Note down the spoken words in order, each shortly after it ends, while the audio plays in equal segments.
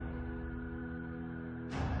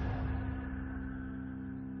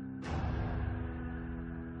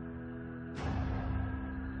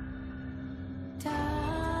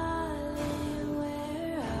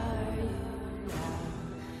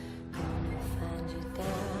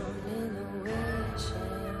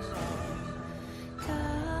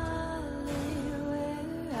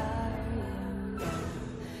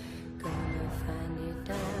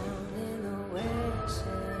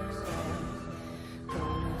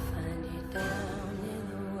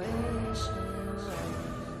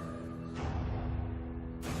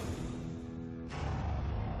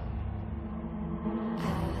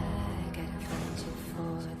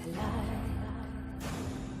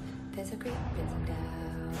creeping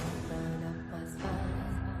down, run up my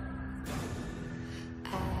spine. I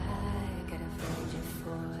gotta find you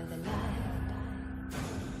for the light.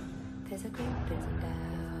 There's a creeping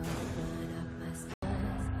down, run up my spine.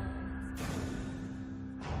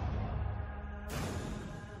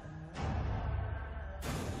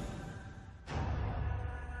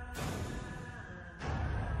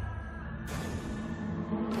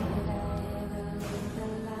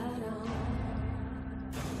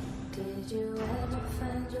 Did you ever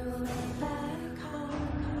find your way back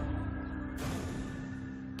home?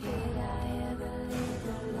 Did I ever leave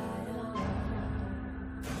the light on?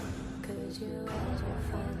 Could you ever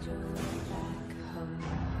find your way back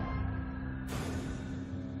home?